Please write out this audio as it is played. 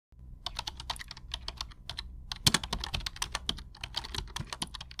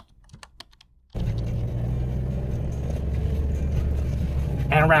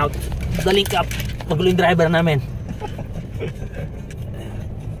en route. The link up. Magulo yung driver namin.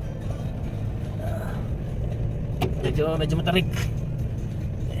 Medyo matarik.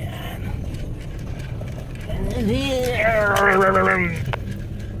 Ayan.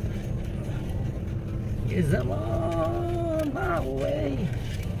 Is I'm on my way.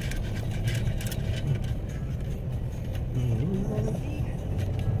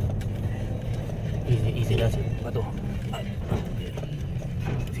 Easy lang siya. Bato.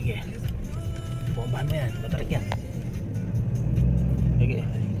 Sige. Bombahan mo yan. Matarik yan. Sige.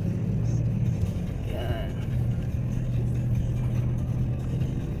 Yan.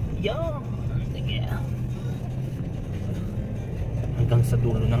 Yan. Sige. Hanggang sa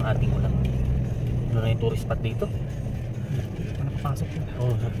dulo ng ating ulan. Ano na yung tourist spot dito? Nakapasok na.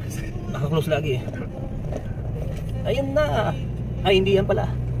 Oo. Nakaklose lagi eh. Ayun na. Ay hindi yan pala.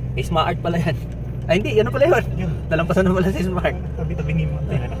 Smart pala yan. Ay hindi, yan na pala yun. Nalampasan na pala si Smart. Tabi-tabingin mo.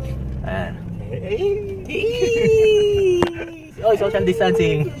 Ayan. Oh, social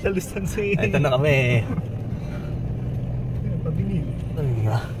distancing. Social distancing. Ito na kami. Tabingin.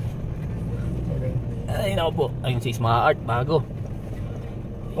 Ay naku po. Ayun si Smart, bago.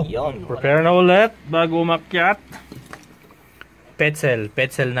 Yun. Prepare na ulit bago umakyat.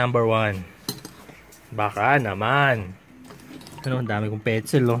 Petzl number 1. Baka naman. Ano, ang dami kong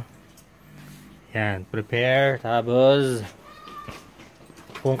petzl, oh. Yan, prepare. Tapos,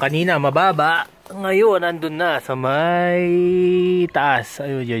 kung kanina mababa, ngayon nandun na sa may taas.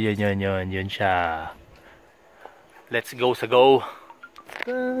 Ayun, yun siya. Let's go sa go.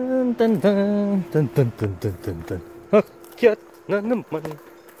 Tan tan tan tan tan tan tan tan tan. Hakyat na naman.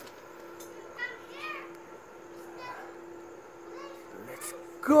 Let's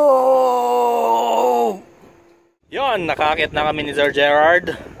go! Yon, nakakit na kami ni Sir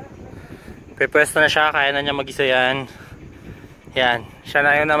Gerard. Prepwesto na siya, kaya na niya mag-isa yan. Yan, siya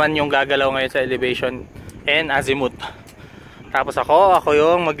na yun naman yung gagalaw ngayon sa elevation and azimuth. Tapos ako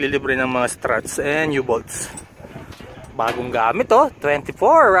yung maglilibre ng mga struts and U-bolts. Bagong gamit, oh, 24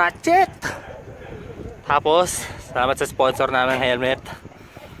 ratchet. Tapos, salamat sa sponsor namin helmet.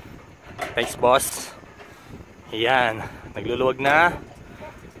 Thanks boss. Yan, nagluluwag na.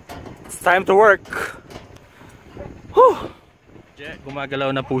 It's time to work. Whew!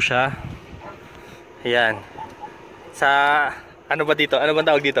 Gumagalaw na po siya. Ayan. Sa ano ba dito? Ano ba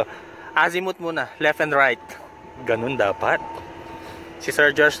tawag dito? Azimuth muna, left and right. Ganun dapat. Si Sir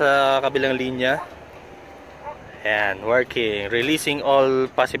George sa kabilang linya. Ayan, working, releasing all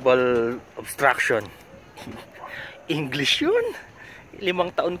possible obstruction. English yun.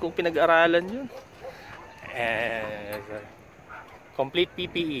 5 taon kong pinag-aralan yun. Complete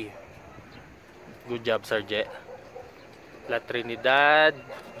PPE. Good job, Sir Je. La Trinidad,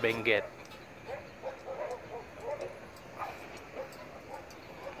 Benguet.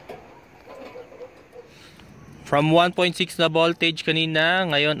 From 1.6 na voltage kanina,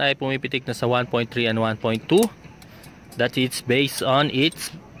 ngayon ay pumipitik na sa 1.3 and 1.2. That is based on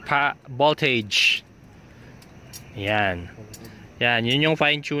its voltage. Yan. Yan, yun yung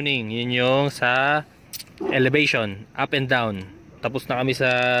fine tuning. Yun yung sa elevation, up and down. Tapos na kami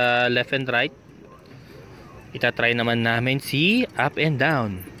sa left and right. Itatry naman namin si up and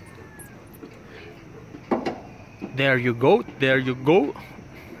down. There you go, there you go.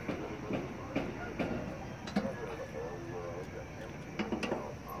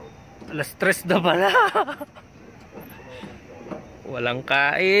 Alas 3 na pala. Walang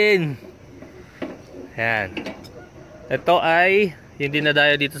kain. Yan. Ito ay hindi na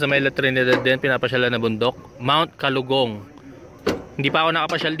daya dito sa may La Trinidad din, pinapasyalan na bundok, Mount Kalugong. Hindi pa ako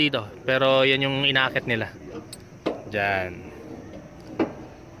nakapasyal dito, pero yan yung inaakit nila. Diyan.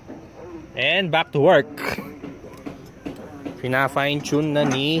 And back to work. Pina-fine tune na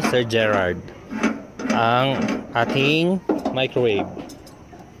ni Sir Gerard ang ating microwave.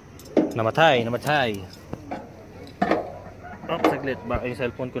 Namatay. Oh, saglit. Baka yung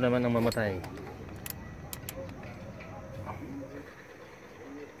cellphone ko naman ang mamatay.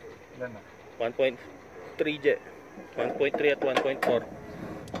 1.3 je. 1.3 at 1.4.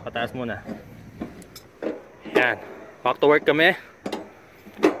 Pataas muna. Yan. Back to work kami.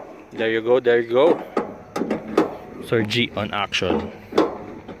 There you go, there you go. Sir G on action.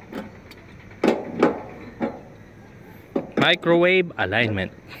 Microwave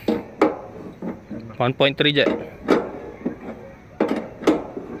alignment. 1.3 je.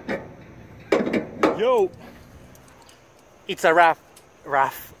 Yo! It's a wrap.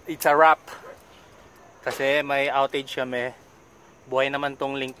 It's a wrap. Kasi may outage kami. Buhay naman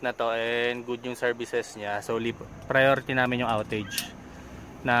tong link na to and good yung services niya. So priority namin yung outage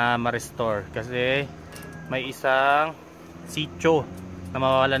na ma-restore. Kasi may isang sitio na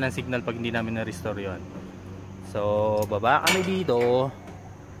mawawala ng signal pag hindi namin na-restore yun. So baba kami dito.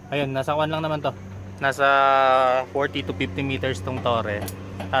 Ayun, nasa kuan lang naman to, nasa 40 to 50 meters tong tore.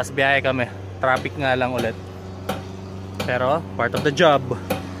 Tapos biyahe kami, traffic nga lang ulit, pero part of the job.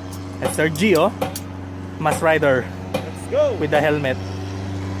 At Sir G, oh, Mass Rider, let's go with the helmet.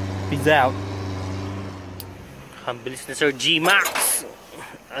 Peace out. Ang bilis na Sir G Max.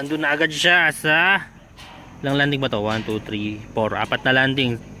 Andun na agad siya sa ilang landing ba to? 1, 2, 3, 4, apat na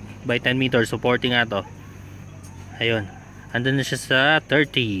landing by 10 meters, supporting nga to. Ayun, andun na siya sa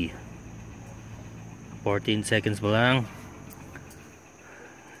 30. 14 seconds pa lang.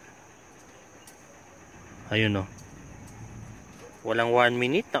 Ayun, oh, walang 1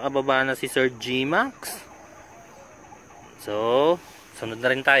 minute, nakababa na si Sir G Max. So sunod na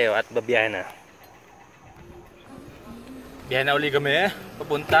rin tayo at babiyahe na. Biyahe na uli kami,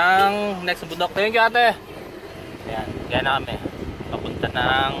 papuntang next bundok. Thank you, ate. Ayan, biyahe na kami papunta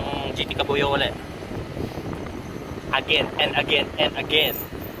ng GT Kabuyo ulit. Again and again and again.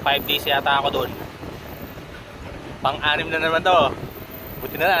 5 days yata ako dun. Pang-anim na naman to.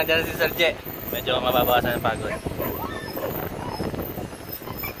 Buti na lang, andyan si Sir J. Medyo mababawasan ang pagod.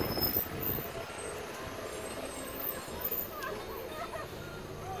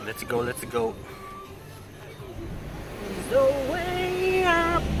 Let's go, let's go. The way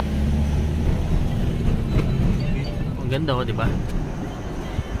up. Ang ganda, oh, diba?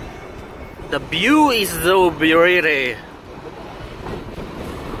 The view is so beautiful.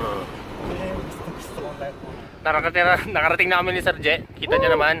 Nakarating namin ni Sir J. Kita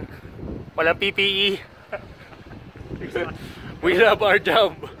niya naman, walang PPE. We love our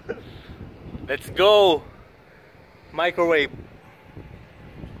job. Let's go. Microwave.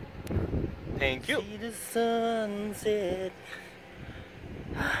 Thank you. See the sunset.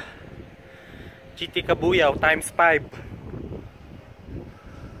 GT Kabuyaw times 5.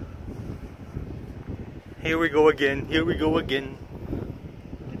 Here we go again. Here we go again.